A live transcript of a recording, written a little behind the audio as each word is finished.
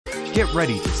get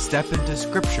ready to step into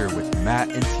Scripture with Matt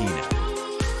and Tina.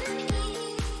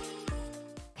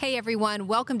 Hey everyone,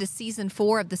 welcome to Season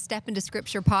 4 of the Step into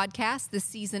Scripture podcast. This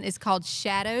season is called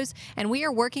Shadows, and we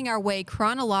are working our way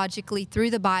chronologically through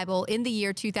the Bible in the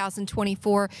year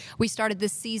 2024. We started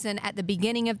this season at the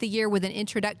beginning of the year with an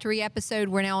introductory episode.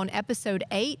 We're now on episode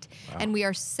 8, and we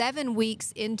are 7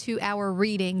 weeks into our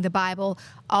reading the Bible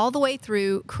all the way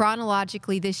through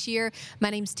chronologically this year. My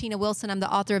name's Tina Wilson. I'm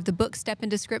the author of the book Step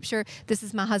into Scripture. This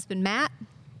is my husband, Matt.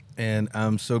 And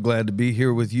I'm so glad to be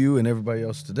here with you and everybody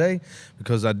else today,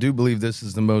 because I do believe this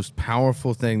is the most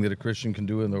powerful thing that a Christian can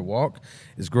do in their walk,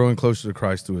 is growing closer to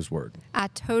Christ through His Word. I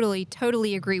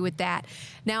totally agree with that.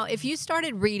 Now, if you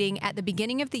started reading at the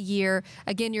beginning of the year,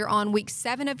 again, you're on week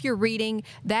 7 of your reading.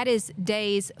 That is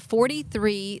days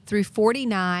 43 through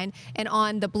 49. And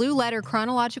on the Blue Letter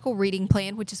chronological reading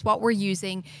plan, which is what we're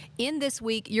using, in this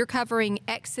week, you're covering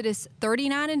Exodus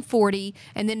 39 and 40,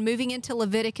 and then moving into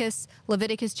Leviticus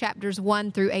chapters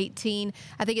 1 through 18.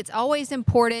 I think it's always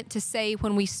important to say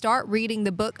when we start reading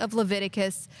the book of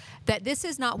Leviticus that this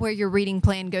is not where your reading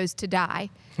plan goes to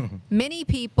die. Many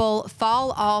people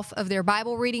fall off of their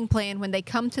Bible reading plan when they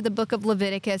come to the book of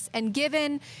Leviticus, and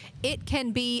given it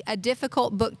can be a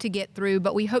difficult book to get through,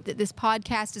 but we hope that this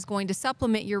podcast is going to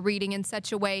supplement your reading in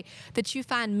such a way that you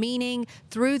find meaning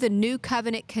through the new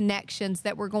covenant connections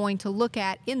that we're going to look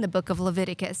at in the book of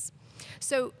Leviticus.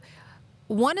 So,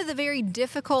 one of the very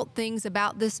difficult things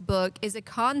about this book is a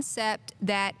concept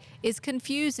that is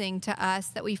confusing to us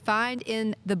that we find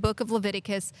in the book of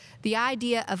Leviticus, the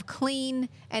idea of clean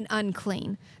and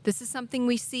unclean. This is something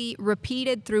we see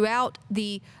repeated throughout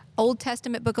the Old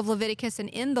Testament book of Leviticus and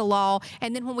in the law.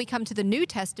 And then when we come to the New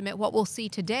Testament, what we'll see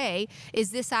today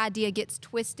is this idea gets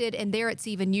twisted, and there it's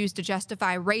even used to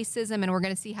justify racism, and we're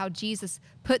going to see how Jesus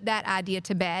put that idea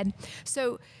to bed.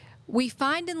 So we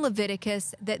find in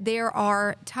Leviticus that there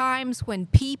are times when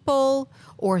people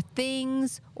or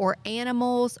things or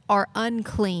animals are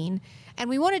unclean. And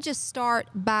we want to just start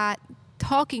by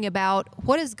talking about,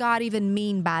 what does God even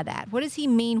mean by that? What does He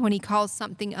mean when He calls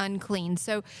something unclean?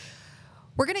 So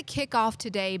we're going to kick off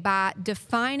today by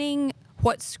defining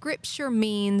what Scripture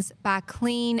means by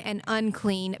clean and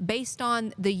unclean based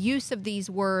on the use of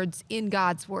these words in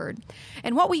God's Word.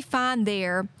 And what we find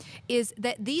there is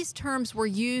that these terms were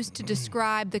used to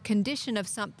describe the condition of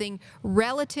something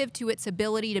relative to its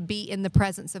ability to be in the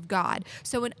presence of God.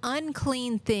 So an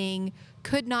unclean thing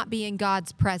could not be in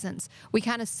God's presence. We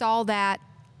kind of saw that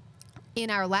in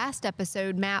our last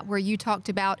episode, Matt, where you talked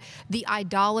about the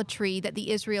idolatry that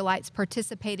the Israelites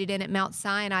participated in at Mount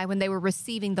Sinai when they were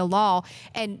receiving the law.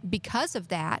 And because of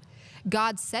that,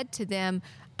 God said to them,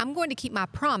 I'm going to keep my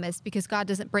promise, because God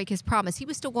doesn't break His promise. He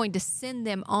was still going to send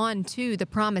them on to the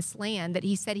promised land that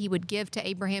He said He would give to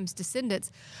Abraham's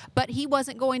descendants, but He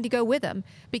wasn't going to go with them,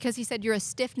 because He said, you're a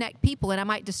stiff-necked people and I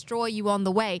might destroy you on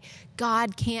the way.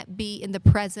 God can't be in the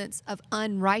presence of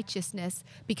unrighteousness,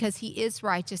 because He is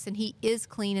righteous and He is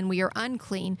clean and we are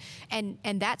unclean. And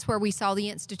that's where we saw the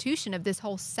institution of this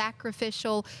whole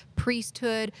sacrificial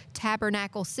priesthood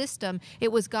tabernacle system.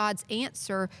 It was God's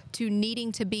answer to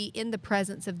needing to be in the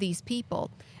presence of these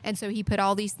people. And so He put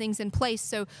all these things in place.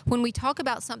 So when we talk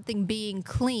about something being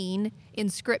clean in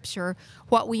Scripture,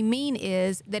 what we mean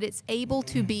is that it's able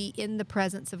to be in the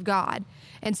presence of God.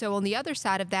 And so on the other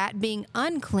side of that, being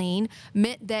unclean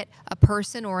meant that a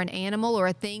person or an animal or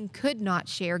a thing could not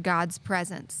share God's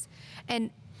presence. And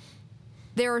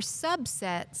there are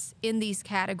subsets in these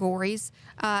categories.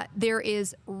 There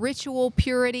is ritual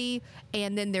purity,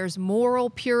 and then there's moral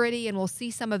purity, and we'll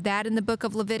see some of that in the book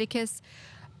of Leviticus.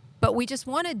 But we just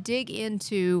want to dig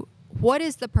into what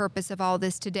is the purpose of all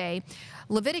this today.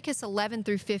 Leviticus 11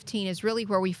 through 15 is really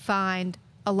where we find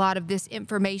a lot of this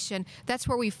information. That's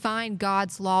where we find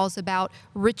God's laws about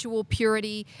ritual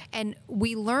purity, and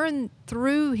we learn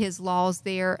through His laws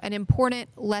there an important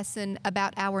lesson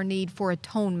about our need for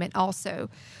atonement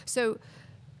also. So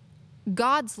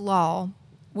God's law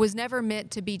was never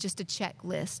meant to be just a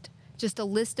checklist, just a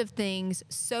list of things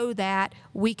so that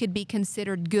we could be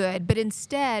considered good, but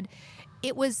instead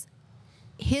it was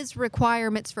His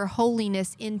requirements for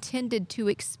holiness intended to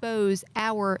expose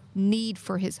our need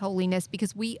for His holiness,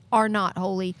 because we are not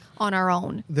holy on our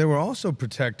own. They were also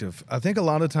protective. I think a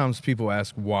lot of times people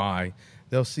ask why.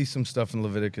 They'll see some stuff in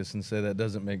Leviticus and say that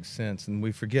doesn't make sense. And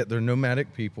we forget they're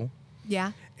nomadic people.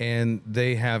 Yeah. And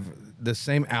they have the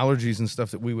same allergies and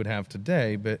stuff that we would have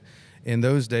today, but In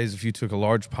those days, if you took a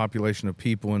large population of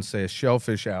people and say a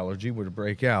shellfish allergy were to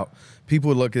break out, people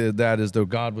would look at that as though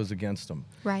God was against them.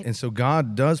 Right. And so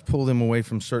God does pull them away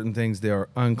from certain things that are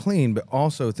unclean, but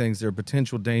also things that are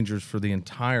potential dangers for the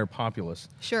entire populace.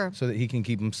 Sure. So that he can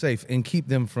keep them safe and keep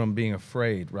them from being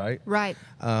afraid, right? Right.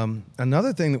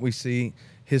 Another thing that we see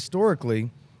historically,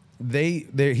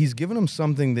 he's given them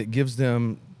something that gives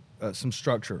them some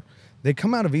structure. They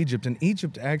come out of Egypt, and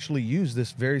Egypt actually used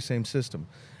this very same system.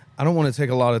 I don't want to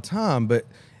take a lot of time, but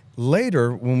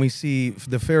later when we see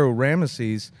the Pharaoh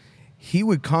Ramesses, he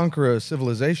would conquer a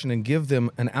civilization and give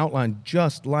them an outline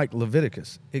just like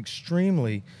Leviticus,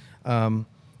 extremely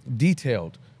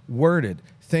detailed, worded,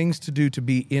 things to do to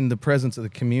be in the presence of the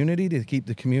community, to keep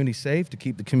the community safe, to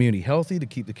keep the community healthy, to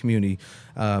keep the community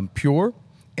pure,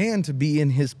 and to be in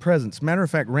his presence. Matter of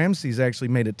fact, Ramses actually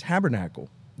made a tabernacle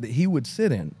that he would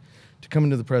sit in to come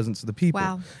into the presence of the people.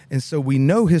 Wow. And so we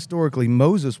know historically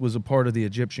Moses was a part of the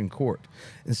Egyptian court.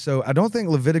 And so I don't think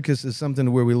Leviticus is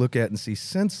something where we look at and see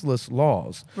senseless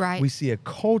laws. Right. We see a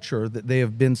culture that they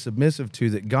have been submissive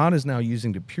to that God is now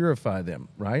using to purify them,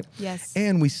 right? Yes.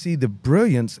 And we see the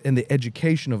brilliance and the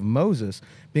education of Moses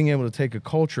being able to take a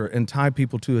culture and tie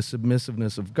people to a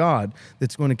submissiveness of God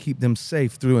that's going to keep them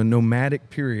safe through a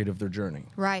nomadic period of their journey.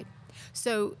 Right.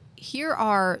 So here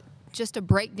are just a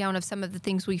breakdown of some of the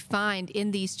things we find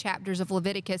in these chapters of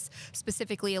Leviticus,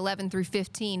 specifically 11 through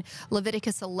 15.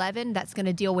 Leviticus 11, that's going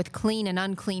to deal with clean and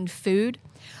unclean food.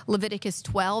 Leviticus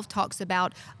 12 talks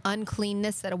about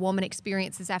uncleanness that a woman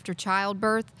experiences after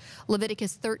childbirth.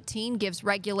 Leviticus 13 gives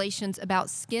regulations about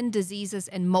skin diseases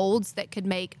and molds that could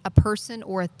make a person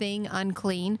or a thing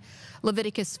unclean.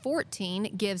 Leviticus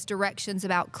 14 gives directions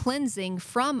about cleansing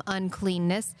from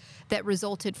uncleanness that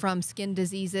resulted from skin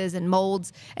diseases and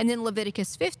molds. And then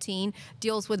Leviticus 15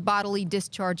 deals with bodily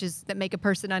discharges that make a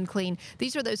person unclean.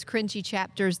 These are those cringy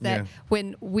chapters that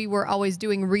when we were always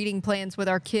doing reading plans with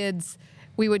our kids,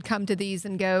 we would come to these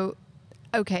and go,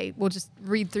 okay, we'll just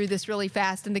read through this really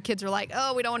fast. And the kids are like,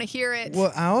 oh, we don't want to hear it.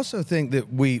 Well, I also think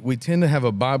that we tend to have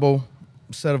a Bible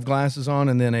set of glasses on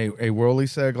and then a worldly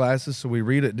set of glasses, so we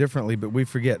read it differently, but we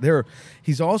forget.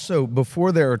 He's also,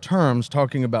 before there are terms,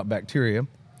 talking about bacteria.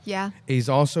 Yeah. He's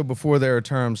also, before there are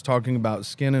terms, talking about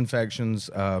skin infections.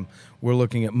 We're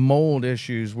looking at mold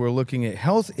issues. We're looking at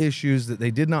health issues that they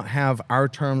did not have our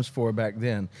terms for back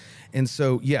then. And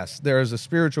so, yes, there is a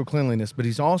spiritual cleanliness, but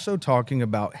he's also talking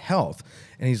about health.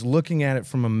 And he's looking at it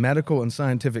from a medical and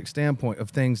scientific standpoint of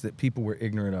things that people were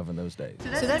ignorant of in those days.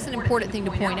 So that's an important thing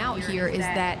to point out here is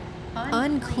that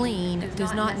unclean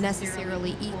does not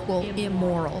necessarily equal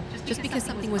immoral. Just because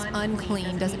something was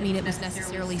unclean doesn't mean it was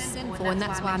necessarily sinful. And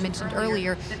that's why I mentioned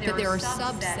earlier that there are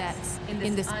subsets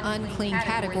in this unclean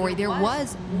category. There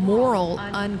was moral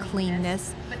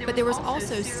uncleanness, but there was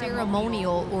also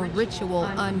ceremonial or ritual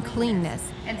uncleanness.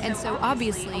 And so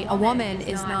obviously a woman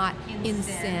is not in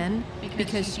sin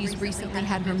because she's recently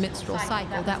had her menstrual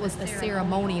cycle. That was a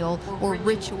ceremonial or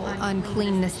ritual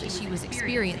uncleanness that she was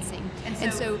experiencing.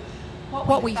 And so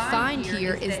what we find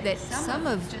here is that some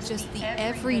of just the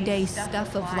everyday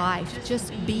stuff of life,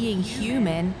 just being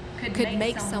human, could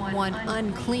make someone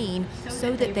unclean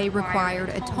so that they required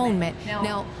atonement.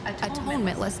 Now,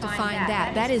 atonement, let's define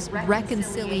that. That is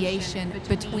reconciliation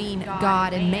between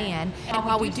God and man. And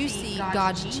while we do see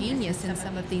God's genius in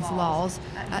some of these laws,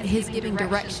 his giving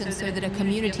directions so that a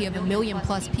community of 1 million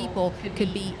plus people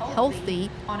could be healthy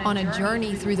on a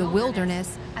journey through the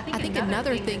wilderness, I think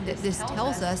another thing that this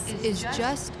tells us is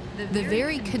just the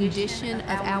very condition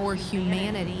of our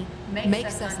humanity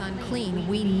makes us unclean.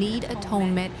 We need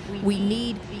atonement. We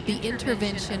need the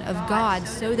intervention of God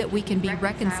so that we can be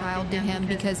reconciled to him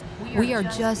because we are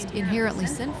just inherently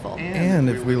sinful. And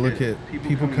if we look at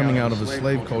people coming out of a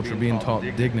slave culture being taught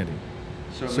dignity.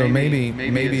 So maybe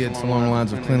it's along the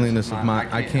lines of cleanliness of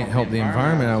I can't help the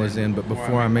environment I was in, but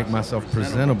before I make myself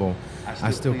presentable,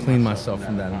 I still clean myself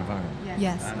from that environment.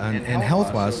 Yes. And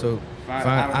health-wise, so if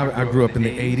I grew up in the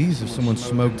 80s, if someone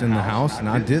smoked in the house and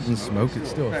I didn't smoke, it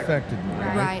still affected me.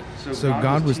 Right. So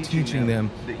God was teaching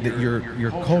them that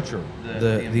your culture,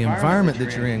 the environment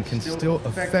that you're in can still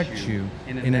affect you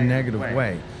in a negative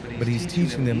way. But he's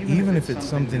teaching them, even if it's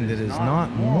something that is not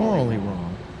morally wrong,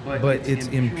 but it's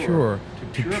impure,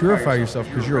 to purify yourself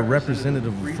because you're a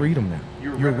representative of freedom now.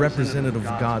 You're a representative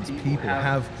of God's people.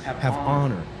 Have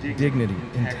honor, dignity,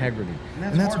 integrity.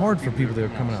 And that's hard for people that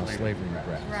are coming out of slavery to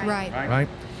grasp. Right. Right?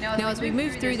 Now, as we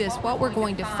move through this, what we're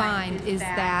going to find is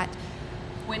that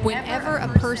Whenever a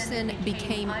person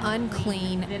became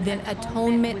unclean, then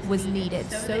atonement was needed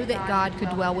so that God could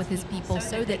dwell with his people,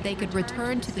 so that they could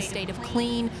return to the state of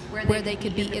clean where they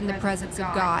could be in the presence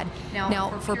of God.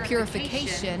 Now, for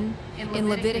purification, in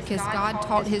Leviticus, God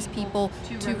taught his people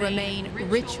to remain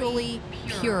ritually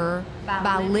pure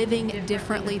by living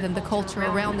differently than the culture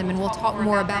around them. And we'll talk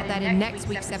more about that in next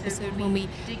week's episode when we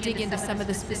dig into some of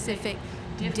the specific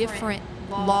different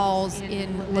laws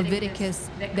in Leviticus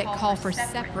that call for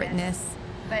separateness,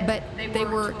 but they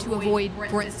were to avoid,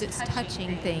 for instance,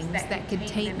 touching things that could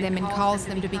taint them and cause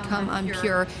them to become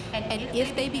impure. And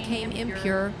if they became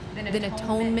impure, then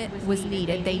atonement was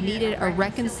needed. They needed a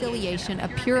reconciliation, a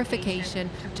purification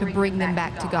to bring them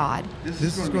back to God.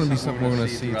 This is going to be something we're going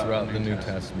to see throughout the New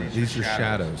Testament. These are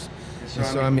shadows. And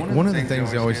so, I mean, one of the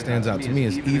things that always stands out to me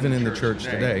is even in the church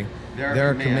today, there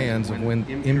are commands of when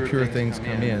impure things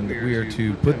come in that we are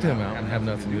to put them out and have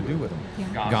nothing to do with them.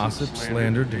 Yeah. Gossip,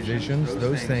 slander, divisions,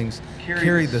 those things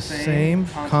carry the same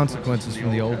consequences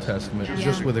from the Old Testament,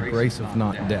 just with a grace of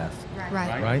not death.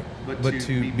 Right? But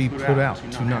to be put out,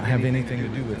 to not have anything to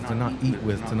do with, to not eat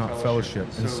with, to not fellowship.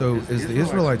 And so as the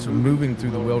Israelites are moving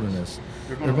through the wilderness,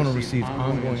 they're going to receive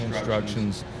ongoing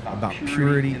instructions about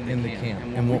purity in the camp.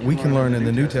 And what we can learn in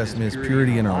the New Testament is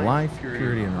purity in our life,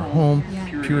 purity in our home,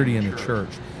 purity in the church.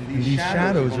 And these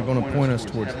shadows are going to point us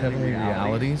towards heavenly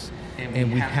realities,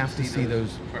 and we have to see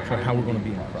those for how we're going to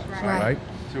be in Christ, right?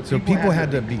 So people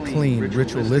had to be clean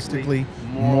ritualistically,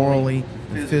 morally,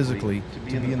 and physically to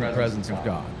be in the presence of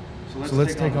God. So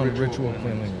let's take on ritual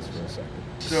cleanliness for a second.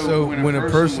 So when a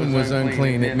person was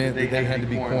unclean, it meant that they had to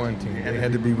be quarantined. They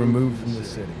had to be removed from the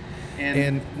city.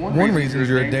 And one reason is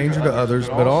you're a danger to others,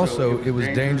 but also it was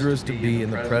dangerous to be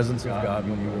in the presence of God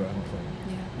when you were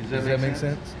unclean. Does that make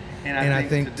sense? And I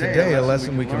think today a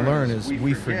lesson we can learn is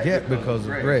we forget because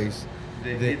of grace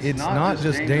that it's not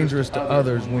just dangerous to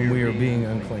others when we are being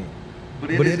unclean,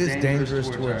 but it is dangerous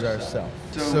towards ourselves.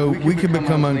 So we can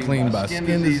become unclean by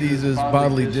skin diseases,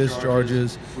 bodily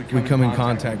discharges. We come in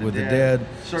contact with the dead.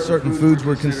 Certain foods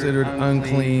were considered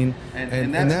unclean,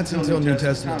 and that's until New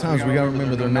Testament times. We got to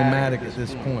remember they're nomadic at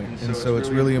this point, and so it's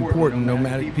really important.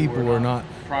 Nomadic people are not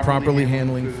properly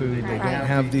handling food. They don't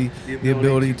have the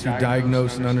ability to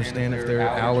diagnose and understand if there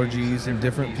are allergies in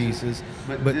different pieces.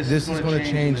 But this is going to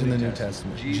change in the New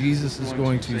Testament. Jesus is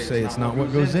going to say it's not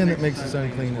what goes in that makes us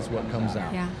unclean, it's what comes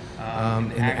out.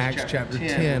 In Acts chapter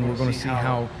 10, we're going to see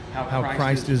how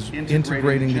Christ is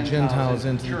integrating the Gentiles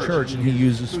into the church, and he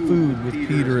uses food with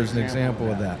Peter as an example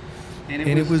of that.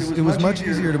 And it was much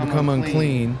easier to become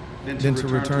unclean than to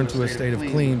return to a state of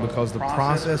clean, because the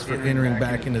process for entering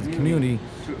back into the community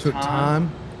took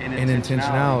time and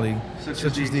intentionality,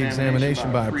 such as the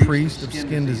examination by a priest of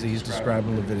skin disease described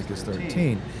in Leviticus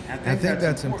 13. I think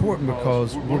that's important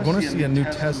because we're going to see a New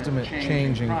Testament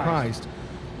change in Christ,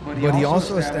 but he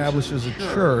also establishes a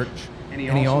church, and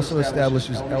he also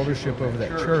establishes eldership over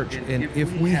that church. And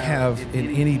if we have at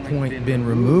any point been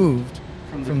removed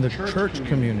from the church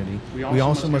community, we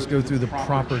also must go through the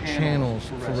proper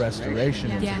channels for restoration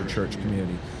into the church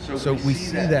community. So we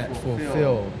see that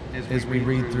fulfilled as we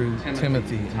read through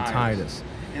Timothy and Titus.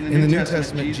 In the New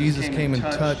Testament, Jesus came and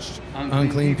touched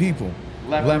unclean people,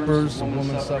 lepers, a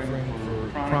woman suffering for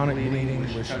chronic bleeding,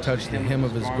 where she touched the hem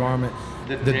of his garment,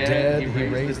 the dead, he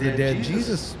raised the dead.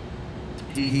 Jesus,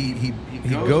 he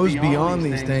goes beyond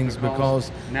these things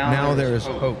because now there is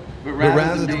hope. But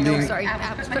rather than being... Sorry, I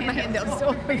have to put my hand down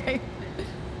still. Okay.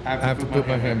 I have to put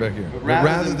my hand back here. But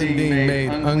rather than being made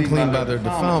unclean by their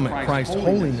defilement, Christ's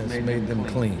holiness made them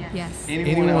clean. Yes.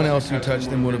 Anyone else who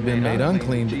touched them would have been made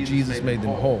unclean, but Jesus made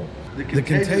them whole. The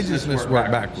contagiousness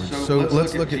worked backwards. So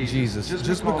let's look at Jesus.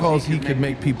 Just because he could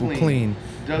make people clean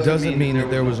doesn't mean that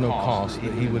there was no cost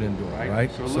that he would endure,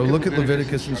 right? So look at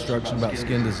Leviticus instruction about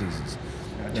skin diseases.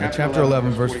 Chapter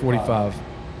 11, verse 45.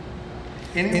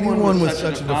 Anyone with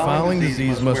such a defiling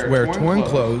disease must wear torn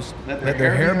clothes, let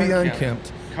their hair be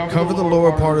unkempt, cover the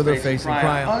lower part of their face, and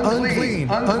cry, unclean,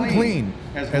 unclean.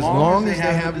 As long as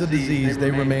they have the disease,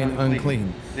 they remain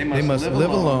unclean. They must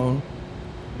live alone.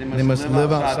 They must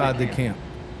live outside the camp.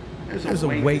 There's a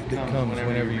weight that comes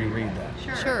whenever you read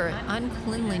that. Sure,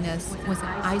 uncleanliness was an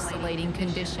isolating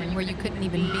condition where you couldn't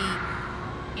even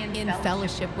be in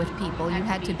fellowship with people. You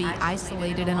had to be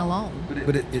isolated and alone.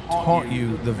 But it taught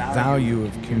you the value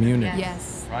of community.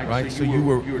 Yes. Right? So you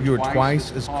were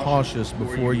twice as cautious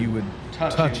before you would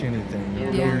touch anything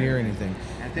or go near anything.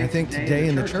 And I think today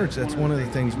in the church, that's one of the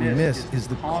things we miss, is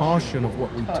the caution of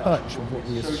what we touch, of what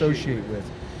we associate with.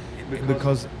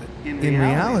 Because in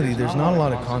reality, there's not a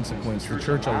lot of consequence. The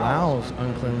church allows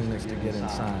uncleanliness to get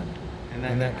inside,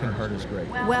 and that can hurt us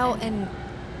greatly. Well, and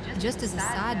just as a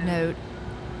side note,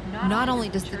 not only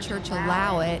does the church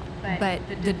allow it, but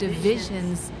the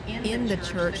divisions in the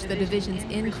church, the divisions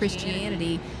in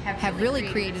Christianity, have really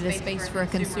created a space for a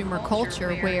consumer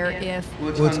culture where if...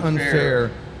 Well, it's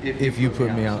unfair if you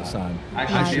put me outside.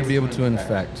 I should be able to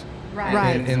infect.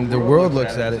 Right. And the world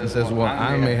looks at it and says, well,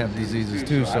 I may have diseases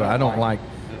too, so I don't like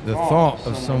the thought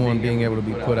of someone being able to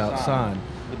be put outside.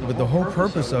 But the whole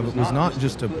purpose of it was not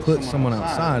just to put someone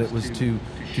outside, it was to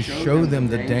show them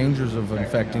the dangers of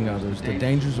infecting others, the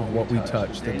dangers of what we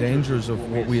touch, the dangers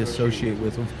of what we associate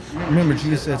with. Remember,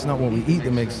 Jesus said it's not what we eat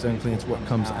that makes us unclean, it's what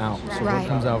comes out. So what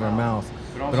comes out of our mouth.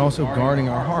 But also guarding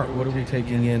our heart. What are we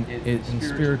taking in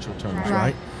spiritual terms,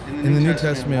 right? In the New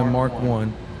Testament, in Mark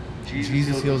 1,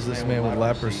 Jesus heals this man with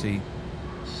leprosy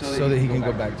so that he can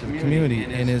go back to the community.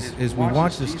 And as we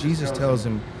watch this, Jesus tells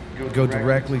him, go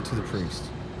directly to the priest.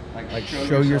 Like,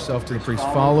 show yourself to the priest.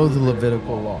 Follow the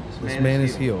Levitical law. This man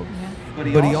is healed.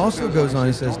 But he also goes on,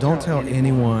 he says, don't tell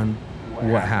anyone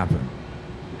what happened.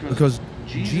 Because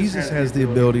Jesus has the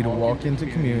ability to walk into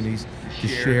communities, to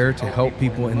share, to help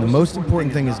people. And the most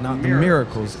important thing is not the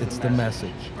miracles, it's the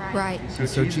message. Right. And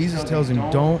so Jesus tells him,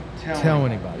 don't tell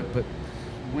anybody. But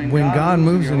when God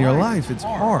moves in your life, it's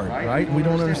hard, right? We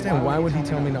don't understand. Why would he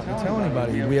tell me not to tell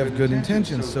anybody? We have good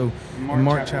intentions. So in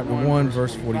Mark chapter 1,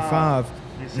 verse 45,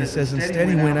 it says, instead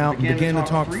he went out and began to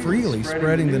talk freely,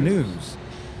 spreading the news.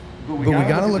 But we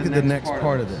got to look at the next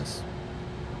part of this.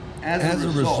 As a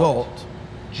result,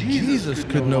 Jesus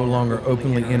could no longer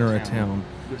openly enter a town,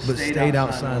 but stayed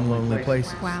outside in lonely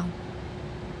places. Wow.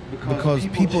 Because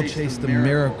people chased the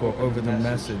miracle over the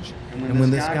message. And when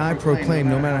this guy proclaimed,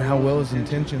 no matter how well his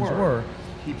intentions were,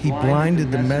 he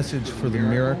blinded the message for the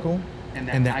miracle,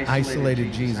 and that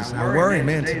isolated Jesus. I worry,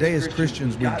 man, today as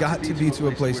Christians, we got to be to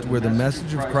a place where the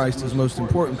message of Christ is most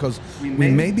important, because we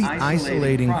may be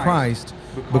isolating Christ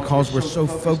because we're so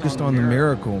focused on the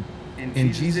miracle.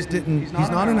 And Jesus he's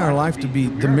not in our life to be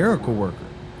the miracle worker.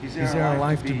 He's in our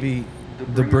life to be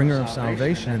the bringer of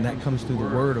salvation, and that comes through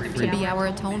the word of freedom. To be our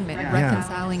atonement,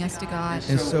 reconciling us to God.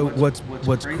 And so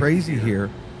what's crazy here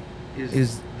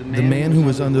is the man who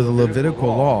was under the Levitical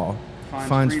law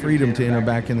finds freedom to enter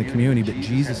back in the community, but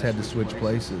Jesus had to switch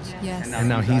places. Yes. And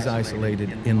now he's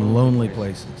isolated in lonely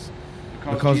places.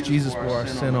 Because Jesus bore our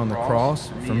sin on the cross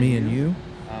for me and you,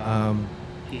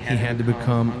 he had to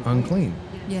become unclean.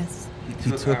 Yes.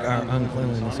 He took our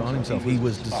uncleanliness on himself. He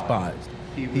was despised.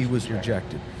 He was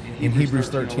rejected. In Hebrews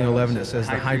 13:11 it says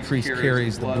the high priest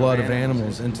carries the blood of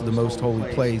animals into the most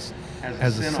holy place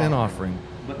as a sin offering,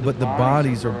 but the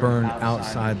bodies are burned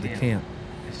outside the camp.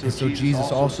 And so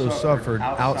Jesus also suffered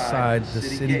outside the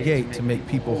city gate to make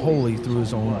people holy through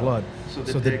his own blood.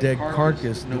 So the dead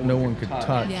carcass that no one could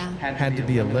touch had to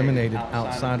be eliminated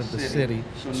outside of the city,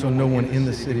 so no one in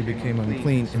the city became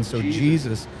unclean. And so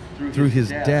Jesus, through his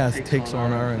death, takes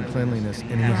on our uncleanliness,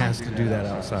 and he has to do that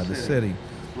outside the city.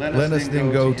 Let us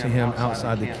then go to him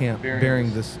outside the camp,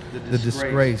 bearing the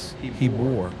disgrace he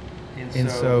bore.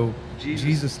 And so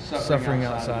Jesus suffering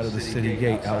outside of the city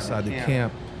gate, outside the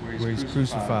camp, where he's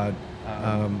crucified,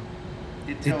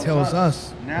 it tells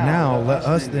us now, let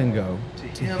us then go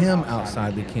to him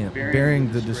outside the camp,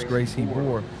 bearing the disgrace he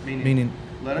bore. Meaning,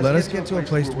 let us get to a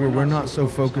place where we're not so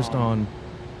focused on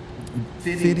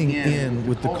fitting in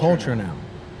with the culture now,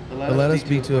 but let us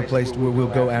be to a place where we'll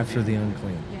go after the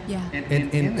unclean. Yeah.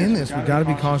 And in this, we got to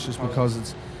be cautious,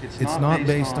 because it's not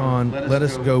based on let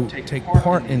us go take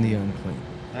part in the unclean.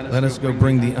 Let us go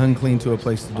bring the unclean to a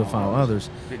place to defile others,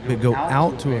 but go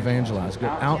out to evangelize, go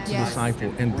out to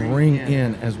disciple, and bring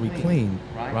in as we clean,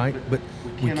 right? But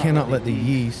we cannot let the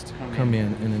yeast come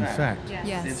in and infect.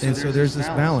 Yes. And so there's this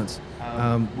balance.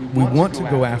 We want to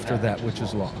go after that which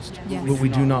is lost, but we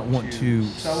do not want to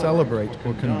celebrate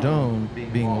or condone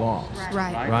being lost,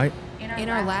 right? In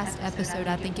our last episode,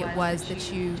 I think it was,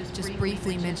 that you just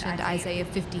briefly mentioned Isaiah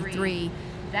 53.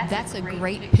 That's a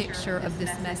great picture of this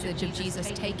message of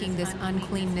Jesus taking this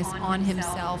uncleanness on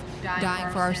himself,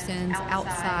 dying for our sins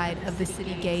outside of the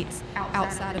city gates,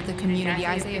 outside of the community.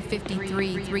 Isaiah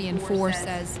 53, 3 and 4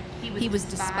 says, he was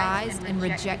despised and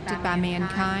rejected by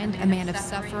mankind, a man of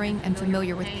suffering and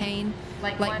familiar with pain.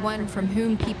 Like one from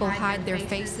whom people hide their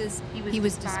faces, he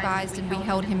was despised, and we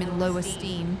held him in low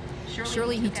esteem.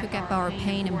 Surely he took up our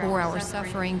pain and bore our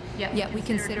suffering, yet we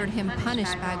considered him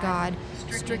punished by God,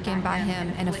 stricken by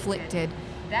him and afflicted.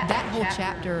 That whole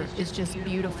chapter is just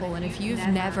beautiful. And if you've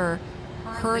never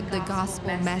heard the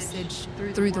gospel message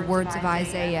through the words of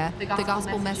Isaiah, the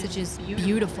gospel message is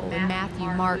beautiful in Matthew,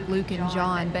 Mark, Luke, and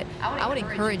John. But I would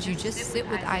encourage you, just sit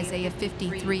with Isaiah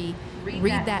 53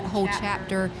 read that whole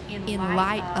chapter in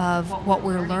light of what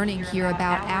we're learning here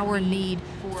about our need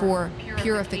for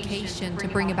purification, to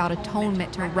bring about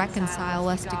atonement, to reconcile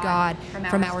us to God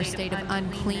from our state of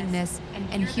uncleanness,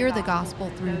 and hear the gospel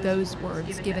through those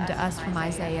words given to us from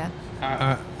Isaiah.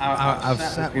 I've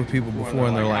sat with people before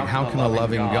and they're like, how can a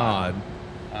loving God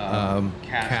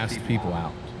cast people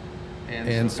out?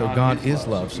 And so God is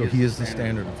love, so he is the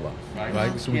standard of love,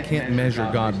 right? So we can't measure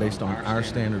God based on our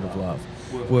standard of love.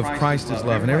 Well, if Christ is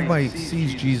love, and everybody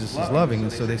sees Jesus as loving,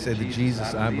 and so they say the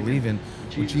Jesus I believe in,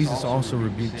 well, Jesus also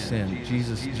rebuked sin.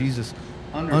 Jesus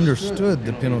understood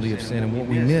the penalty of sin, and what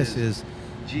we miss is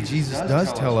Jesus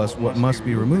does tell us what must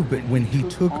be removed, but when he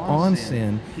took on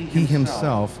sin, he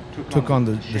himself took on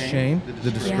the shame,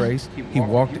 the disgrace. He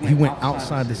went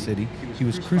outside the city. He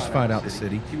was crucified out the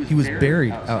city. He was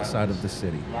buried outside of the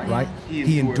city, right?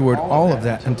 He endured all of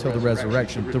that until the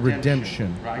resurrection, the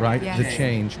redemption, right? The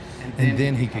change, and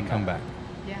then he can come back.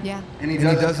 Yeah. And he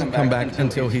doesn't come back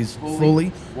until he's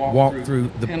fully walked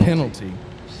through the penalty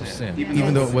of sin,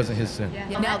 even though it wasn't his sin.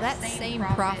 Now, that same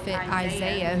prophet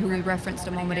Isaiah, who we referenced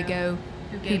a moment ago,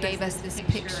 who gave us this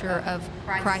picture of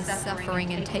Christ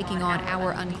suffering and taking on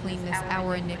our uncleanness,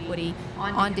 our iniquity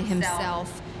onto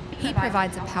himself, he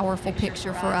provides a powerful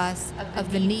picture for us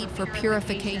of the need for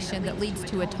purification that leads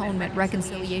to atonement,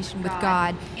 reconciliation with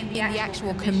God, in the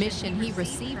actual commission he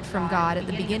received from God at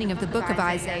the beginning of the book of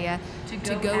Isaiah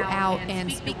to go out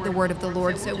and speak the word of the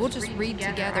Lord. So we'll just read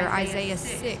together Isaiah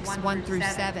 6, 1 through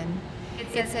 7.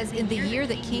 It says, "In the year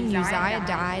that King Uzziah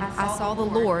died, I saw the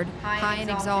Lord, high and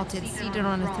exalted, seated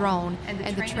on a throne,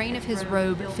 and the train of his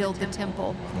robe filled the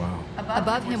temple. Wow.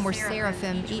 Above him were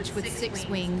seraphim, each with 6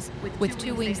 wings. With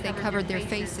 2 wings they covered their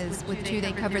faces, with 2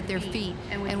 they covered their feet,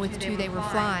 and with 2 they were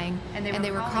flying. And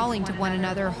they were calling to one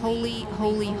another, Holy,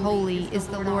 holy, holy is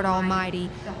the Lord Almighty.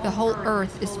 The whole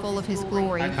earth is full of his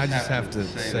glory." I just have to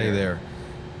say there,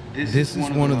 this is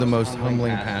one of the most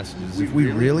humbling passages. If we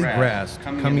really grasped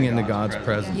coming into God's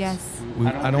presence, Yes.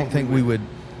 I don't think we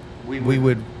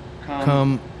would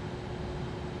come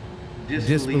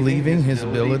disbelieving his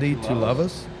ability to love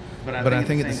us, but I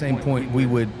think at the same point we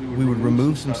would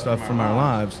remove some stuff from our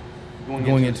lives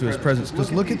going into his presence. Because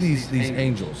look at these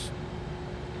angels.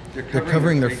 They're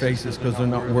covering their faces because they're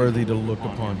not worthy to look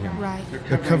upon him. Right.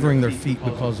 They're covering their feet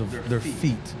because of their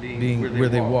feet being where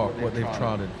they walk, what they've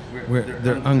trodden, where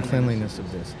their uncleanliness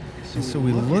of this. And so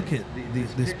we look at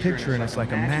this picture and it's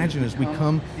like, imagine as we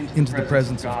come into the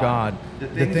presence of God,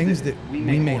 the things that we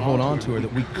may hold on to or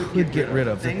that we could get rid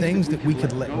of, the things that we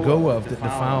could let go of that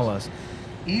defile us.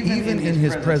 Even in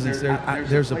his presence,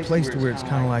 there's a place to where it's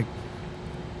kind of like,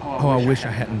 oh, I wish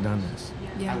I hadn't done this.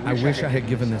 Yeah. I wish I had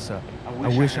given this up. I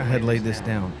wish I had laid this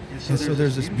down. And so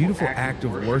there's this beautiful act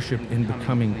of worship in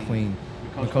becoming clean,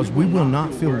 because we will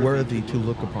not feel worthy to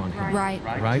look upon him.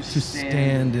 Right? To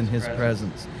stand in his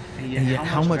presence. And yet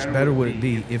how much better would it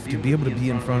be if to be able to be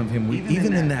in front of him,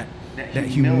 even in that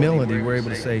humility, we're able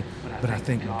to say, but I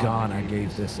thank God I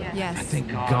gave this up. Yes. I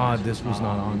thank God this was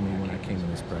not on me when I came in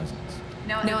his presence.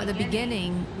 Now, at the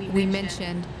beginning, we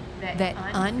mentioned that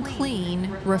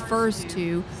unclean refers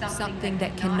to something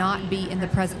that cannot be in the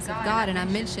presence of God. And I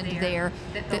mentioned there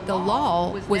that the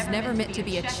law was never meant to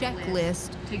be a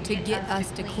checklist to get us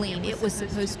to clean. It was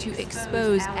supposed to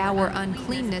expose our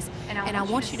uncleanness. And I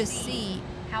want you to see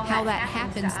how that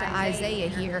happens to Isaiah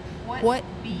here. What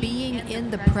being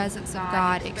in the presence of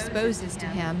God exposes to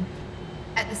him.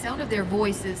 At the sound of their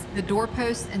voices, the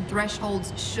doorposts and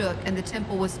thresholds shook, and the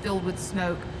temple was filled with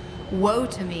smoke. "Woe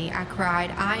to me," I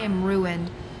cried, "I am ruined,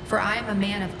 for I am a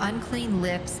man of unclean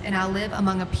lips, and I live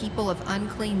among a people of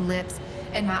unclean lips,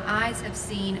 and my eyes have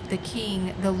seen the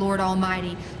King, the Lord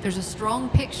Almighty." There's a strong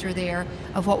picture there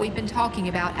of what we've been talking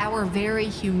about. Our very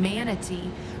humanity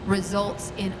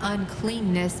results in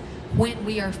uncleanness when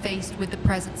we are faced with the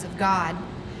presence of God.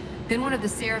 Then one of the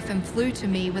seraphim flew to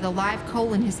me with a live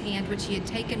coal in his hand, which he had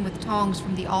taken with tongs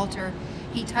from the altar.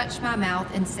 He touched my mouth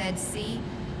and said, "See,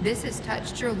 this has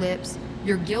touched your lips,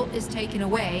 your guilt is taken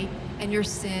away, and your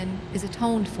sin is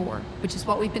atoned for," which is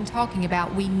what we've been talking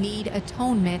about. We need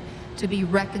atonement to be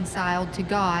reconciled to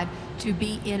God, to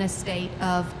be in a state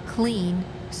of clean,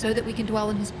 so that we can dwell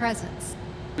in his presence.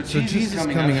 So Jesus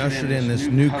coming ushered in this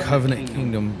new covenant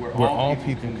kingdom where all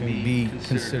people can be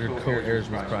considered co-heirs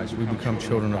with Christ. We become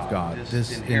children of God.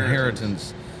 This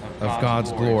inheritance of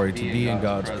God's glory, to be in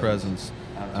God's presence,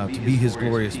 to be his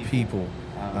glorious people.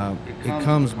 It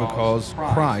comes because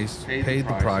Christ paid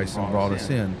the price and brought us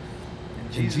in.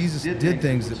 And Jesus did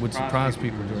things that would surprise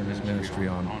people during his ministry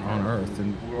on earth.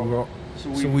 And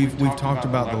so we've talked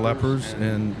about the lepers,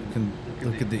 and can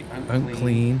look at the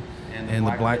unclean and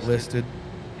the blacklisted.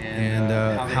 and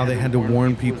how they had to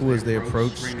warn people as they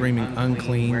approached, screaming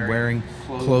unclean, wearing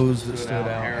clothes that stood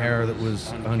out, hair that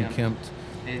was unkempt.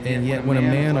 And yet when a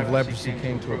man of leprosy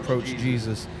came to approach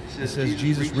Jesus, it says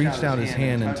Jesus reached out his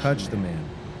hand and touched the man.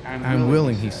 I'm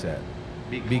willing, he said,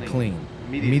 be clean.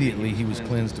 Immediately he was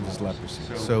cleansed of his leprosy.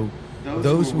 So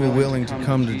those who were willing to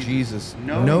come to Jesus,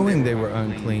 knowing they were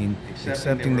unclean,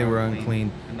 accepting they were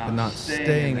unclean, but not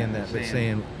staying in that, but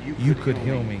saying, you could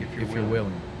heal me if you're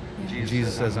willing.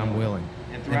 Jesus says, I'm willing.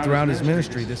 And throughout his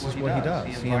ministry, this is what he does.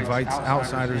 He invites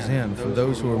outsiders in, from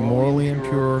those who are morally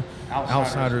impure,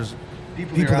 outsiders,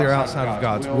 people that are outside of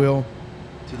God's will,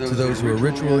 to those who are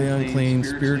ritually unclean,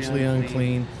 spiritually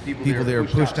unclean, people that are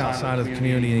pushed outside of the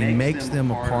community, and he makes them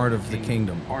a part of the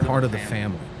kingdom, a part of the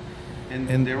family.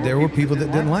 And there were people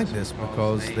that didn't like this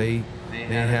because they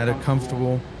had a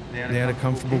comfortable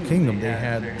kingdom. They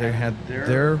had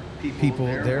their people,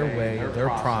 their way, their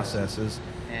processes,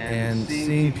 and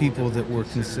seeing people that were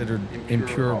considered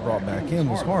impure brought back in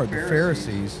was hard. The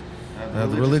Pharisees, the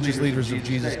religious leaders of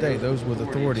Jesus' day, those with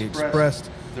authority,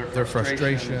 expressed their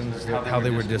frustrations, how they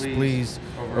were displeased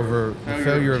over the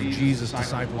failure of Jesus'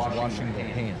 disciples washing their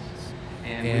hands.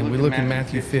 And we look in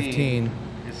Matthew 15.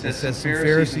 It says some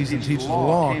Pharisees and teachers of the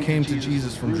law came to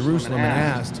Jesus from Jerusalem and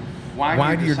asked,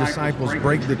 why do your disciples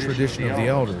break the tradition of the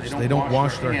elders? They don't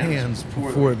wash their hands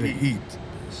before they eat.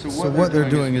 So what they're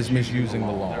doing is misusing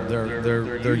the law.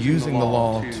 They're using the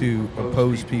law to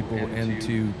oppose people and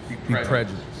to be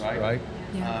prejudiced, right?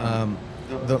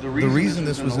 The reason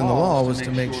this was in the law was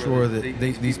to make sure that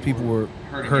these people were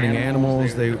hurting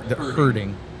animals. They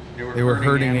were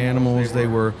hurting animals. They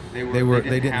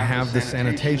didn't have the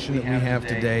sanitation that we have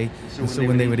today, and so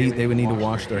when they would eat, they would need to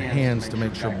wash their hands to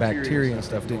make sure bacteria and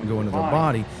stuff didn't go into their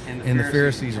body. And the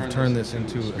Pharisees have turned this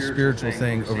into a spiritual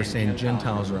thing over saying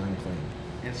Gentiles are unclean.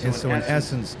 And so in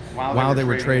essence, while they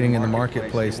were trading in the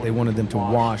marketplace, they wanted them to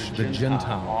wash the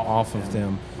Gentile off of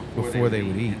them before they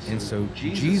would eat. And so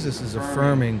Jesus is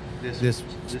affirming this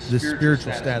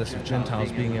spiritual status of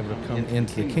Gentiles being able to come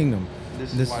into the kingdom.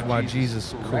 This is why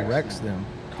Jesus corrects them,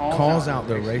 calls out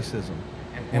their racism,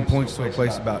 and points to a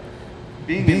place about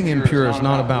being impure is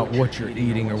not about what you're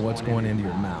eating or what's going into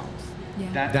your mouth.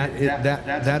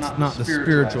 That's not the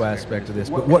spiritual aspect of this,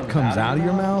 but what comes out of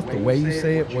your mouth, the way you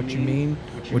say it, what you mean,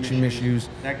 what you misuse,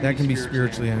 that can be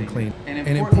spiritually unclean.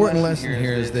 An important lesson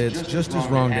here is that it's just as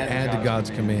wrong to add to God's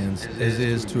commands as it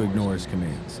is to ignore his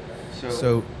commands.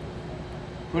 So,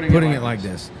 putting it like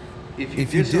this,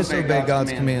 if you disobey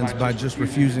God's commands by just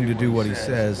refusing to do what he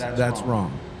says, that's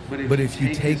wrong. But if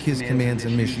you take his commands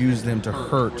and misuse them to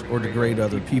hurt or degrade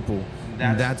other people,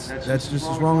 that's just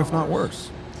as wrong, if not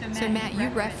worse. So Matt, you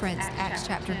referenced Acts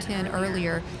chapter 10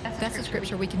 earlier. That's a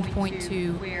scripture we can point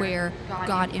to where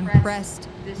God impressed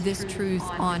this truth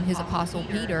on his apostle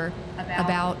Peter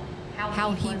about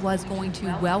how he was going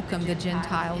to welcome the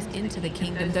Gentiles into the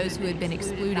kingdom, those who had been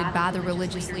excluded by the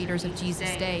religious leaders of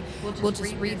Jesus' day. We'll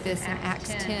just read this in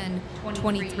Acts 10,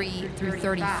 23 through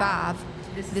 35.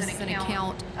 This is an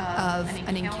account of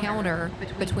an encounter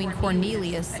between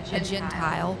Cornelius, a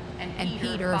Gentile, and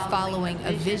Peter following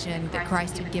a vision that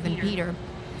Christ had given Peter.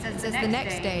 It says, the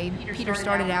next day, Peter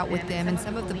started out with them, and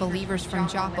some of the believers from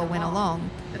Joppa went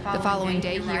along. The following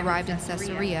day, he arrived in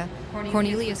Caesarea.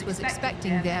 Cornelius was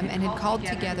expecting them and had called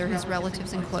together his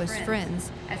relatives and close friends.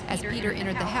 As Peter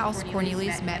entered the house,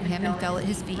 Cornelius met him and fell at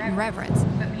his feet in reverence.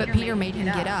 But Peter made him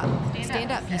get up.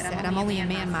 Stand up, he said. I'm only a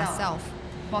man myself.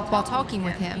 While talking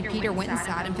with him, Peter went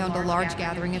inside and found a large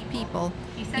gathering of people.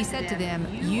 He said to them,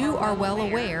 you are well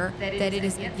aware that it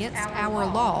is against our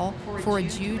law for a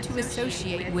Jew to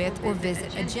associate with or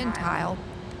visit a Gentile.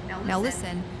 Now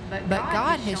listen, but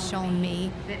God has shown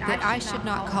me that I should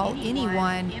not call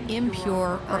anyone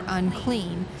impure or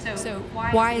unclean. So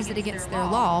why is it against their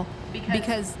law?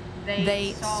 Because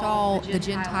they saw the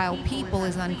Gentile people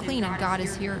as unclean, and God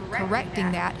is here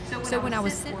correcting that. So when I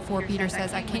was sent for, Peter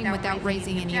says, I came without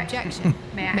raising any objection.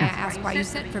 May I ask why you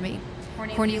sent for me?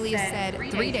 Cornelius said,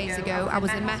 3 days ago, I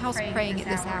was in my house praying at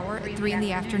this hour at 3 in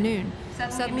the afternoon.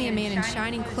 Suddenly a man in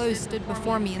shining clothes stood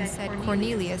before me and said,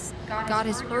 Cornelius, God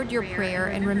has heard your prayer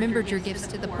and remembered your gifts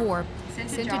to the poor.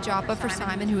 Send to Joppa for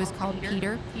Simon, who is called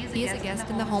Peter. He is a guest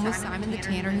in the home of Simon the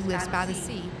tanner, who lives by the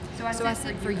sea. So I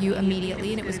sent for you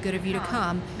immediately, and it was good of you to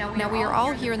come. Now we are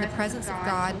all here in the presence of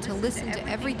God to listen to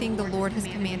everything the Lord has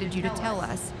commanded you to tell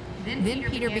us. Then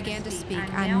Peter began to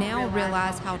speak. I now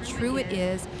realize how true it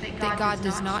is that God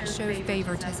does not show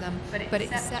favoritism, but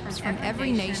accepts from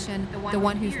every nation the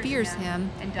one who fears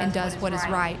him and does what is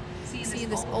right. See,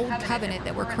 in this old covenant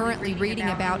that we're currently reading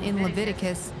about in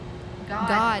Leviticus,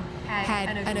 God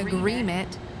had an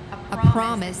agreement a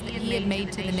promise that he had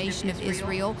made to the nation of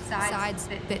Israel, besides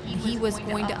that he was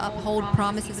going to uphold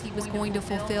promises he was going to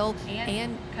fulfill,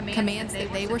 and commands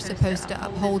that they were supposed to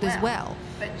uphold as well.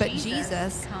 But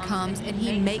Jesus comes and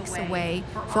he makes a way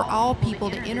for all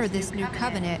people to enter this new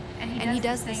covenant, and he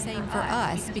does the same for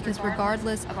us, because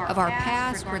regardless of our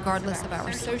past, regardless of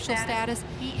our social status,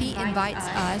 he invites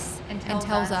us and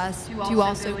tells us to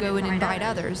also go and invite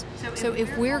others. So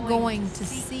if we're going to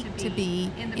seek to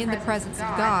be in the presence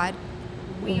of God,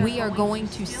 we are going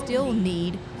to still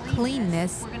need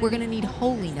cleanness. We're going to need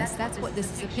holiness. That's what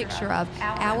this is a picture of,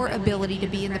 our ability to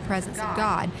be in the presence of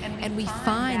God. And we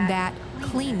find that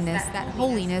cleanness, that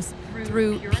holiness,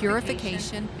 through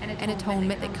purification and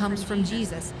atonement that comes from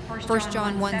Jesus. 1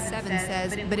 John 1:7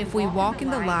 says, "But if we walk in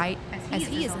the light, as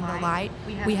he is in the light,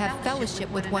 we have fellowship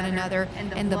with one another,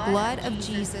 and the blood of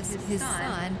Jesus, his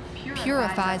Son,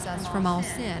 purifies us from all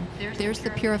sin." There's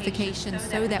the purification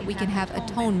so that we can have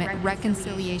atonement,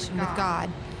 reconciliation with God.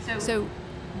 So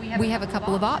we have a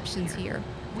couple of options here.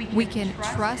 We can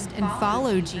trust and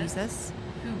follow Jesus,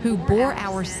 who bore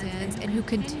our sins and who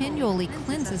continually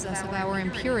cleanses us of our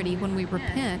impurity when we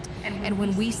repent and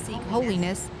when we seek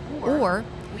holiness, or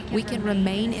we can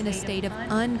remain in a state of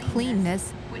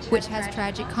uncleanness, which has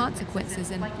tragic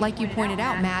consequences. And like you pointed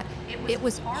out, Matt, it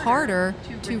was harder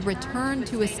to return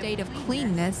to a state of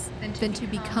cleanness than to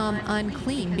become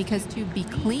unclean, because to be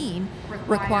clean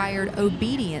required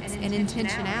obedience and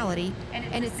intentionality.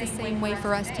 And it's the same way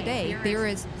for us today. There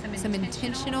is some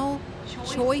intentional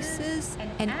choices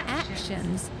and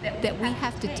actions that we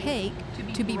have to take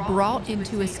to be brought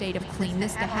into a state of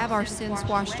cleanness, to have our sins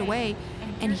washed away.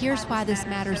 And here's why this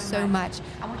matters so much.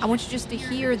 I want you just to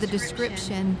hear the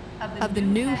description of the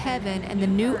new heaven and the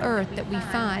new earth that we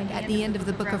find at the end of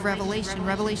the book of Revelation,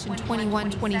 Revelation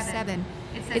 21:27.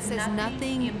 It says,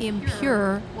 "Nothing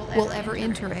impure will ever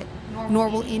enter it, nor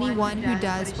will anyone who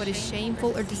does what is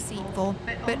shameful or deceitful,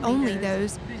 but only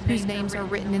those whose names are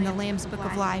written in the Lamb's book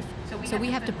of life." So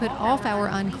we have to put off our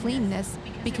uncleanness,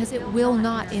 because it will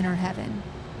not enter heaven.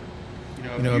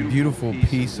 You know, a beautiful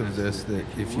piece of this, that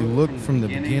if you look from the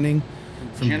beginning,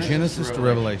 from Genesis to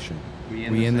Revelation,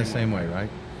 we end the same way, right?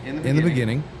 In the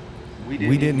beginning, we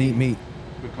didn't eat meat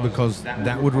because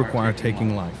that would require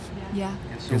taking life. Yeah.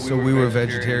 And so we were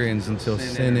vegetarians until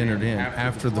sin entered in.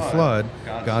 After the flood,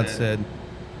 God said,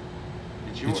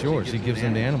 "It's yours." He gives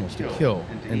them to animals to kill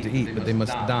and to eat, but they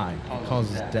must die. It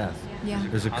causes death. Yeah.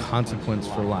 There's a consequence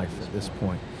for life at this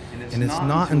point. And it's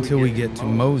not until we get to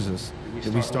Moses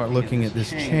that we start looking at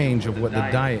this change of what the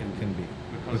diet can be,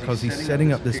 because he's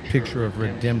setting up this picture of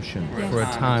redemption for a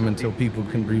time until people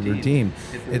can be redeemed.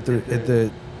 At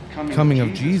the coming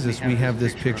of Jesus, we have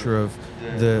this picture of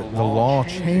the law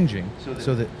changing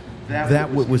so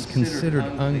that what was considered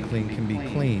unclean can be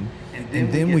clean.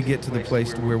 And then we get to the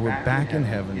place to where we're back in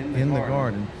heaven, in the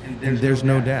garden, and there's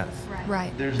no death.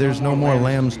 Right. There's no more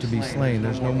lambs to be slain.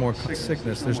 There's no more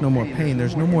sickness. There's no more pain.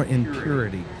 There's no more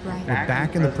impurity. Right. We're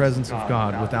back in the presence of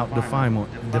God without defilement,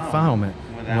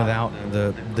 without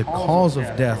the cause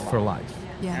of death for life.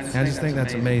 Yes. And I just think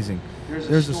that's amazing.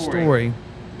 There's a story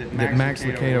that Max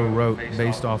Lucado wrote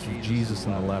based off of Jesus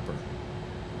and the leper.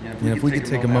 And if we could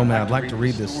take a moment, I'd like to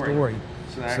read this story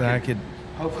so that I could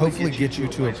hopefully get you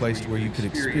to a place where you could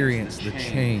experience the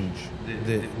change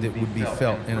that would be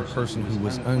felt in a person who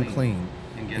was unclean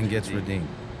and gets redeemed.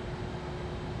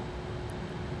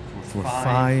 For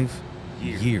 5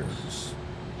 years,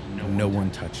 no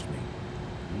one touched me.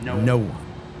 No one.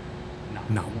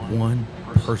 Not one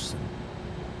person.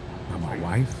 Not my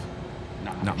wife.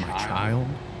 Not my child.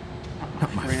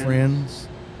 Not my friends.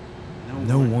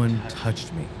 No one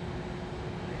touched me.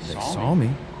 They saw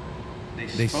me.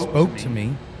 They spoke to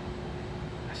me.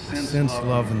 I sensed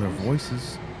love in their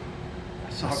voices.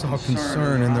 I saw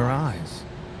concern in their eyes.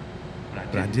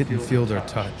 But I didn't feel their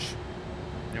touch.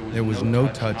 There was no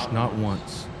touch, not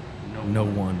once. No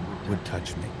one would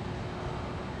touch me.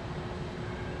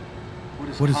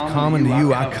 What is common to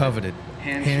you, I coveted.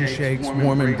 Handshakes,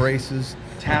 warm embraces,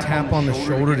 a tap on the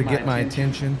shoulder to get my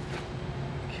attention,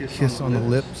 kiss on the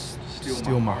lips to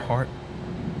steal my heart.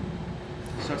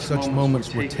 Such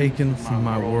moments were taken from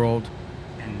my world,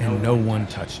 and no one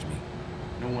touched me.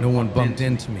 No one bumped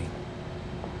into me.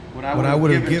 What I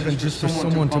would have given just for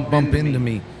someone to bump into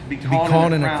me, to be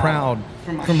caught in a crowd,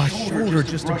 for my shoulder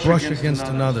just to brush against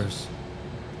another's.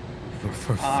 But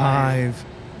for 5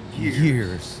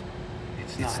 years,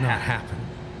 it's not happened.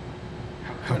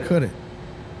 How could it?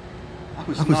 I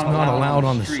was not allowed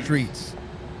on the streets.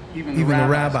 Even the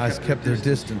rabbis kept their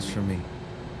distance from me.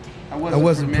 I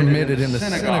wasn't permitted in the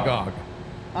synagogue,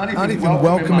 not even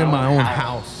welcome in my own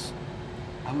house.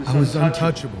 I was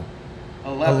untouchable.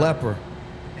 a leper,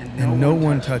 and no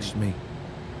one touched me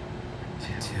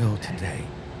till today.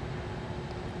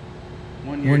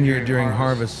 One year during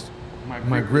harvest,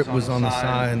 my grip was on the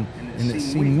side and it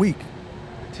seemed weak.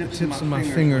 The tips of my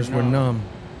fingers were numb.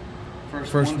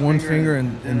 First one finger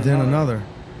and then another.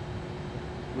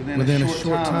 Within a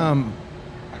short time,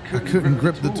 I couldn't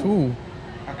grip the tool.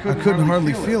 I couldn't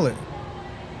hardly feel it.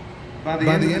 By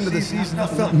the end of the season, I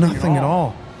felt nothing at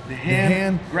all. The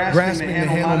hand grasping the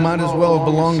handle might as well have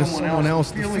belonged to someone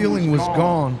else. The feeling was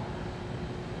gone.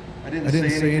 I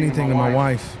didn't say anything to my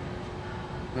wife,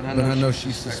 but I know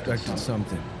she suspected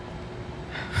something.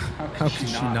 How could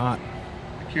she not?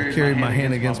 I carried my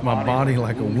hand against my body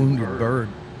like a wounded bird.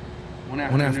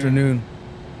 One afternoon,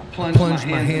 I plunged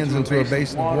my hands into a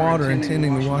basin of water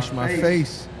intending to wash my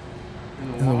face,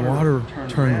 and the water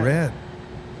turned red.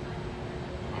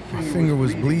 My finger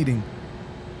was bleeding,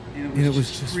 and it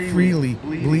was just freely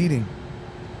bleeding.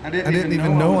 I didn't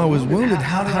even know I was wounded.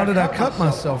 How did I cut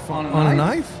myself? On a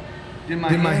knife? Did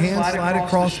my hand slide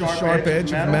across the sharp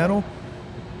edge of metal?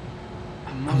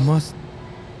 I must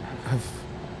have,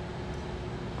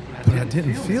 but I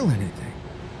didn't feel anything.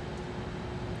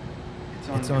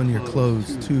 It's on your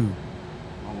clothes, too,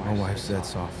 my wife said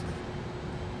softly.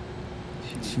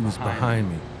 She was behind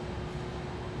me.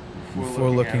 Before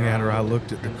looking at her, I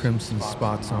looked at the crimson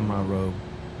spots on my robe.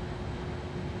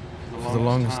 For the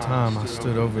longest time, I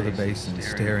stood over the basin,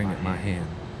 staring at my hand.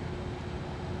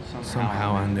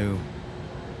 Somehow I knew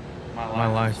my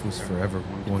life was forever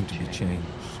going to be changed.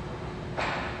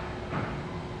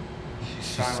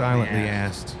 She silently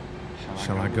asked,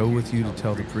 "Shall I go with you to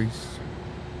tell the priest?"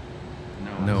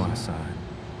 "No," I sighed.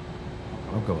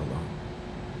 "I'll go alone."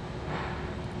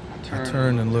 I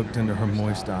turned and looked into her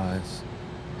moist eyes.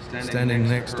 Standing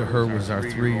next to her was our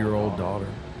 3-year-old daughter.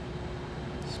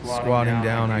 Squatting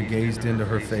down, I gazed into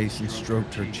her face and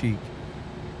stroked her cheek.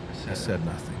 I said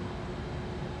nothing.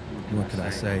 What could I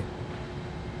say?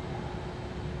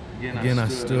 Again, I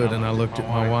stood and I looked at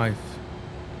my wife.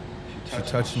 She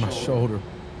touched my shoulder.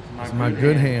 With my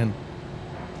good hand,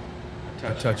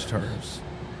 I touched hers.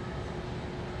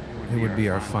 It would be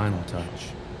our final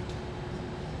touch.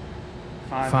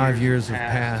 5 years have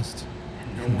passed,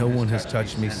 and no one has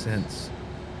touched me since,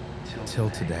 till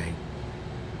today.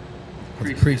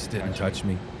 The priest didn't touch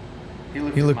me.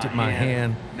 He looked at my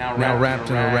hand, now wrapped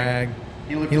in a rag.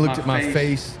 He looked at my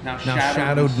face, now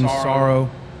shadowed in sorrow.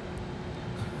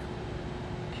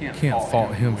 Can't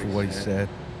fault him for what he said.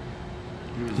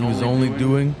 He was only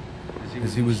doing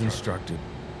as he was instructed.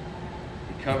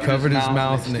 He covered his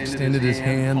mouth and extended his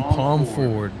hand, palm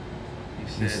forward.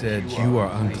 He said, "You are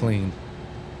unclean."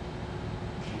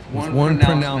 With one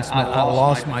pronouncement, I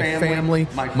lost my family,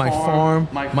 my farm,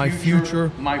 my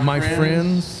future, my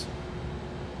friends.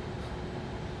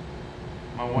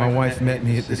 My wife met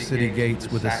me at the city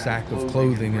gates with a sack of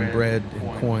clothing and bread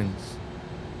and coins.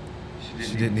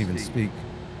 She didn't even speak.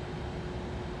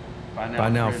 By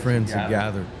now, friends had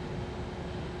gathered.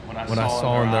 What I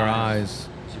saw in their eyes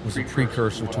was a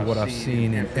precursor to what I've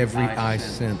seen in every eye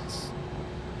since.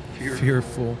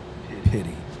 Fearful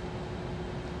pity.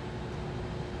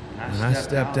 When I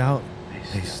stepped out,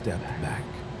 they stepped back.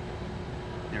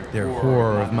 Their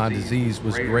horror of my disease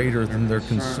was greater than their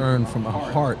concern for my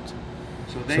heart.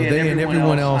 So they and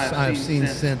everyone else I have seen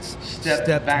since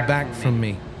stepped back from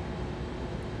me.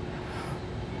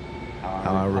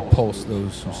 How I repulsed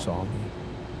those who saw me.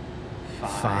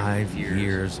 5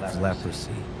 years of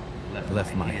leprosy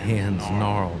left my hands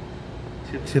gnarled.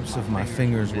 Tips of my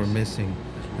fingers were missing,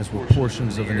 as were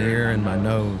portions of an ear and my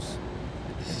nose.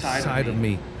 At the sight of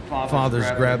me, fathers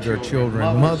grabbed their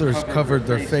children, mothers covered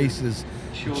their faces,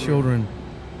 children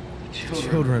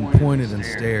pointed and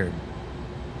stared.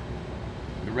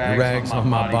 The rags on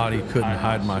my body couldn't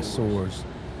hide my sores,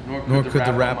 nor could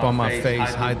the wrap on my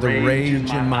face hide the rage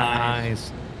in my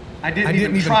eyes. I didn't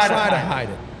even try to hide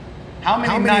it. How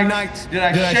many nights did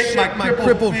I shake my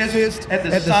crippled fist at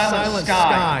the silent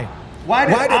sky? Why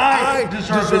did I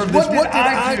deserve this? What did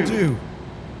I do?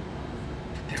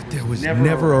 There was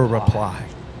never a reply.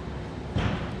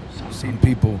 Some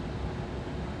people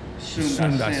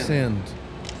assumed I sinned.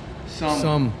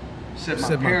 Some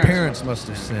said my parents must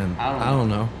have sinned. I don't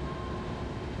know.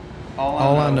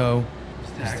 All I know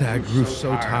is that I grew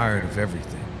so tired of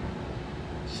everything.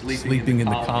 Sleeping in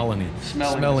the colony,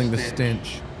 smelling the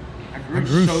stench. I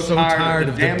grew so tired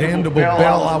of the damnable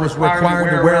bell I was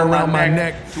required to wear around my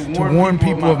neck to warn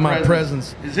people of my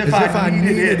presence, as if I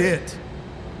needed it.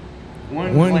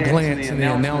 One glance and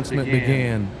the announcement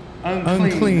began,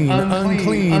 "Unclean,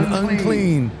 unclean,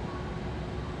 unclean."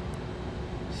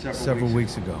 Several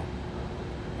weeks ago,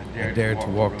 I dared to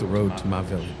walk the road to my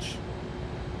village.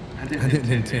 I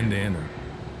didn't intend to enter.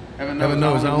 Heaven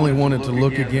knows I only wanted to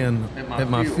look again at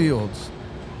my fields,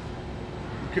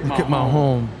 look at my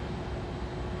home,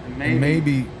 and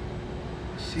maybe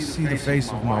see the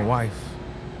face of my wife.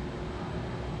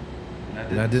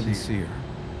 And I didn't see her.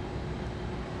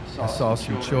 I saw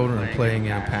some children playing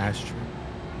in a pasture.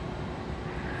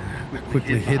 I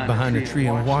quickly hid behind a tree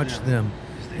and watched them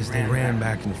as they ran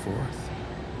back and forth.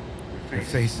 Their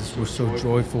faces were so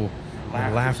joyful,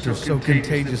 their laughter so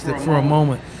contagious that for a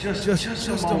moment, just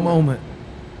a moment,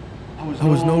 I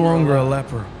was no longer a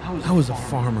leper. I was a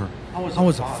farmer. I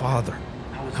was a father.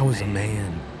 I was a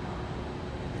man.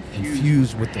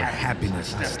 Infused with their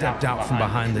happiness, I stepped out from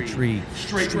behind the tree,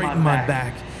 straightened my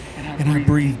back, and I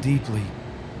breathed deeply.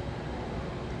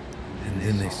 And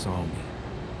then they saw me.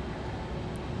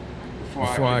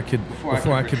 Before I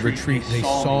could retreat, they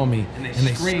saw me, and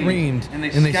they screamed, and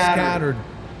they scattered.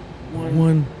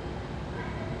 One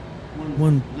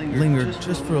lingered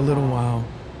just for a little while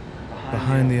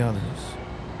behind the others.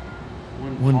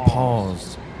 One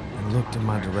paused and looked in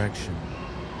my direction.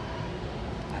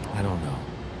 I don't know.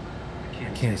 I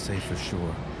can't say for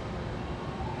sure.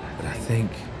 But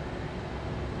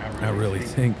I really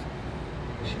think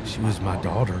she was my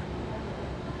daughter.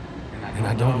 And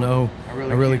I don't know, I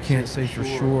really can't say for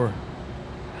sure.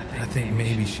 I think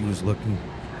maybe she was looking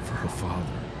for her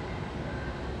father.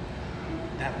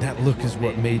 That look is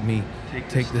what made me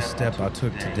take the step I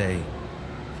took today.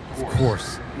 Of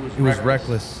course, it was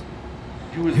reckless.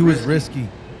 It was risky.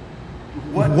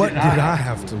 What did I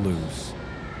have to lose?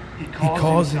 He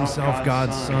calls himself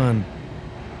God's son.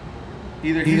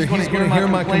 Either he's going to hear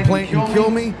my complaint and kill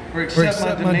me, or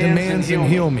accept my demands and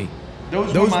heal me.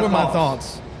 Those were my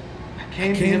thoughts. I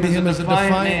came to him as a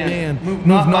defiant man, moved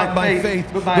not by faith,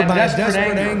 but by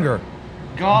desperate anger.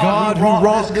 God, who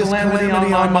wrought this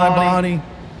calamity on my body,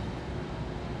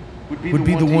 would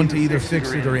be the one to either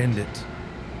fix it or end it.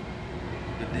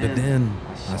 But then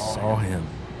I saw him.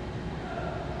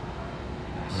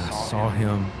 When I saw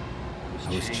him,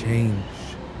 I was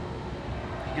changed.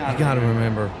 You gotta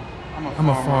remember, I'm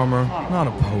a farmer, not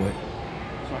a poet.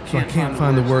 So I can't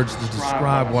find the words to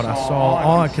describe what I saw.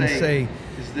 All I can say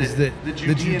is that the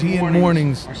Judean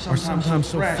mornings are sometimes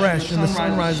so fresh and the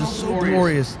sunrise is so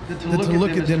glorious that to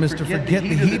look at them is to forget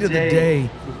the heat of the day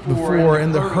before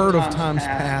and the hurt of times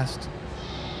past.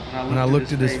 When I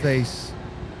looked at his face,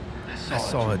 I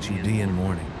saw a Judean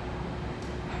morning.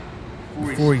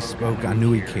 Before he spoke, I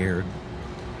knew he cared.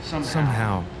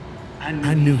 Somehow,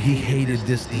 I knew he hated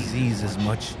this disease as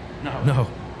much,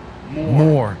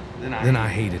 more than I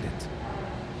hated it.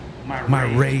 My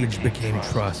rage became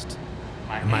trust,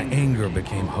 and my anger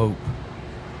became hope.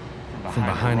 From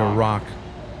behind a rock,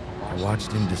 I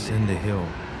watched him descend a hill.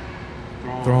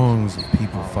 Throngs of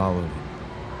people followed him.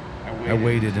 I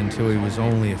waited until he was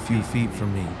only a few feet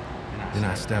from me. Then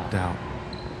I stepped out.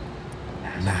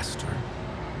 Master!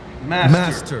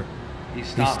 He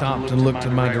stopped and looked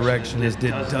in my direction, as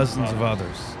did dozens of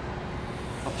others.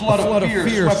 A flood of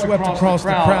fear swept across the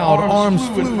crowd. Arms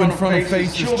flew in front of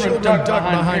faces. Children ducked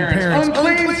behind parents.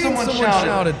 Unclean! Someone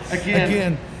shouted.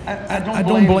 Again, I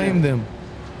don't blame them.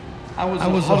 I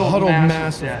was a huddled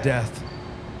mass of death.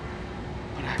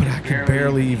 But I could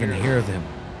barely even hear them.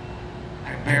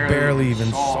 I barely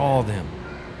even saw them.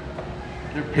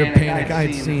 Their panic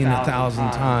I'd seen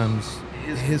 1,000 times.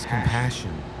 His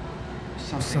compassion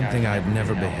was something I'd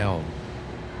never beheld.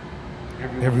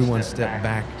 Everyone stepped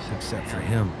back except for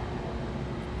him.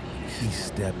 He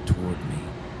stepped toward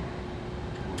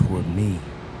me.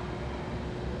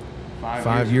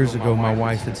 5 years ago, my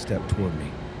wife had stepped toward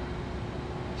me.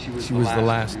 She was the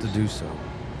last to do so.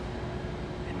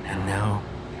 And now,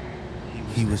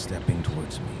 he was stepping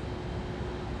towards me.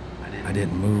 I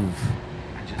didn't move.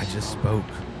 I just spoke.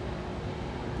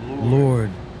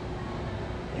 Lord,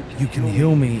 you can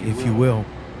heal me if you will.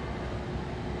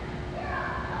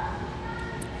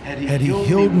 Had he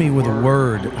healed me with a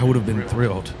word, I would have been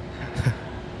thrilled.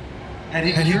 Had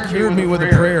he cured me with a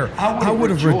prayer, I would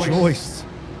have rejoiced.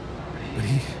 But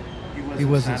he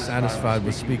wasn't satisfied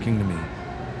with speaking to me.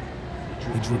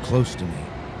 He drew close to me.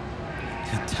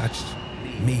 He touched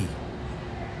me.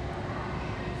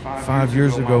 5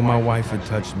 years ago, my wife had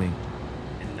touched me,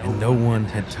 and no one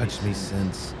had touched me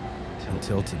since,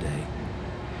 until today.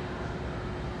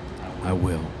 I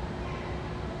will.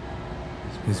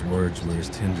 His words were as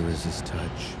tender as his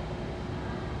touch.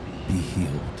 Be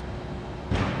healed.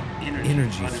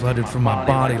 Energy flooded from my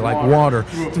body like water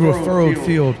through a furrowed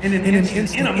field. In an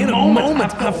instant, in a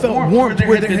moment, I felt warmth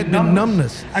where there had been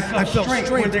numbness. I felt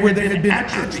strength where there had been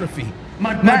atrophy.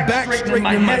 my back straightened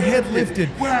and my head lifted.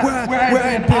 Where I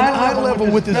had been eye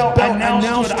level with his belt, I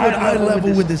now stood eye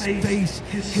level with his face,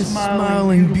 his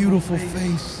smiling, beautiful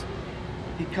face.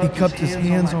 He cupped his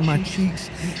hands on my cheeks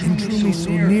and drew me so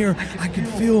near I could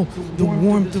feel the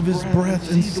warmth of his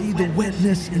breath and see the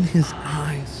wetness in his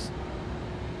eyes.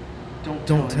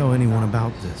 Don't tell anyone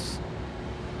about this.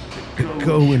 But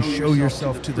go and show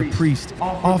yourself to the priest.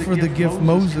 Offer the gift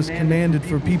Moses commanded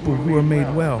for people who are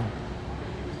made well.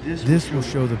 This will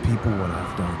show the people what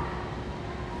I've done.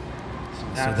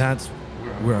 So that's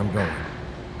where I'm going.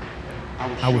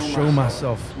 I will show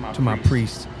myself to my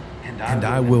priest, and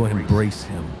I will embrace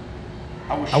him.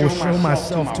 I will show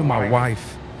myself to my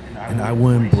wife, and I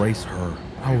will embrace her.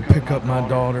 I will pick up my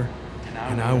daughter,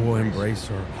 and I will embrace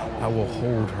her. I will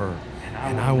hold her,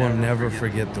 and I will never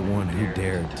forget the one who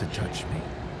dared to touch me.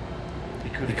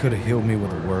 He could have healed me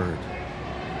with a word,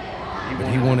 but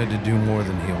he wanted to do more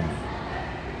than heal me.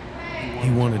 He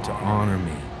wanted to honor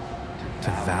me, to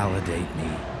validate me,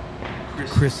 to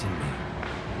christen me.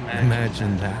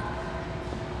 Imagine that.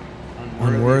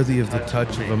 Unworthy of the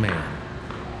touch of a man,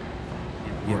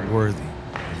 yet worthy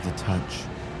of the touch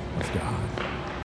of God.